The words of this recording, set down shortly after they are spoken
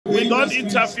We don't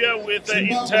interfere with the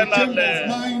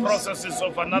internal processes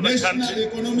of another country.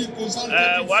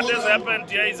 What has happened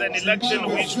here is an election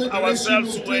which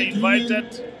ourselves were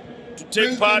invited to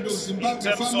take part in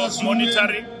terms of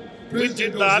monitoring. We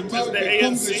did that as the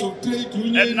ANC,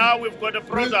 and now we've got a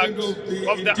product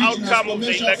of the outcome of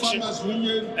the election,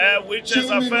 which has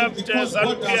affirmed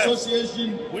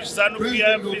ZANU-PF, which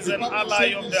ZANU-PF is an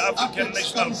ally of the African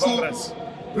National Congress.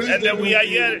 And we are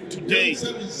here today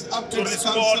to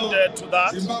respond to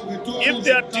that. If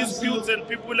there are disputes and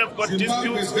people have got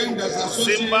disputes,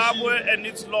 Zimbabwe and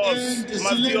its laws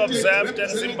must be observed,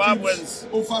 and Zimbabweans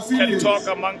can talk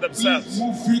among themselves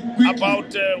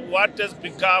about what has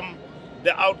become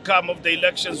the outcome of the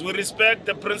elections. We respect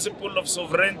the principle of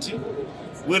sovereignty.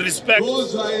 We respect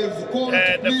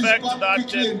the fact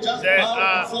that there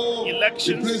are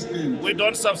elections. We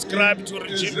don't subscribe to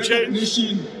regime change.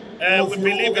 We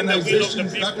believe in the will of the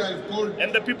people,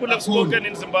 and the people have spoken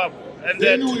in Zimbabwe. And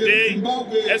today,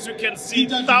 as you can see,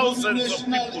 thousands of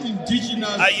people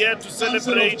are here to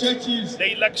celebrate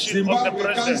the election of the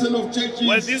president.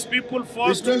 Were these people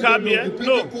forced to come here?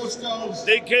 No.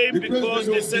 They came because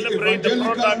they celebrate the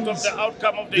product of the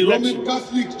outcome of the election.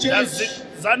 Does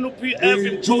ZANU-PF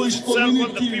impose itself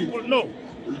on the people? No.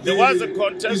 There was a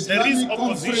contest, there is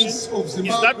opposition.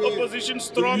 Is that opposition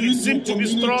strong? It seemed to be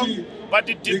strong, but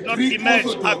it did not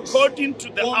emerge according to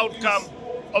the outcome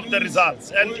of the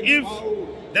results. And if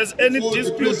there's any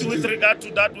dispute with regard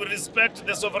to that, we respect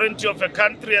the sovereignty of a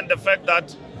country and the fact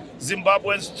that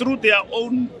Zimbabweans, through their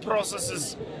own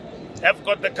processes, have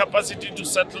got the capacity to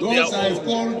settle their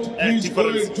own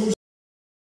differences.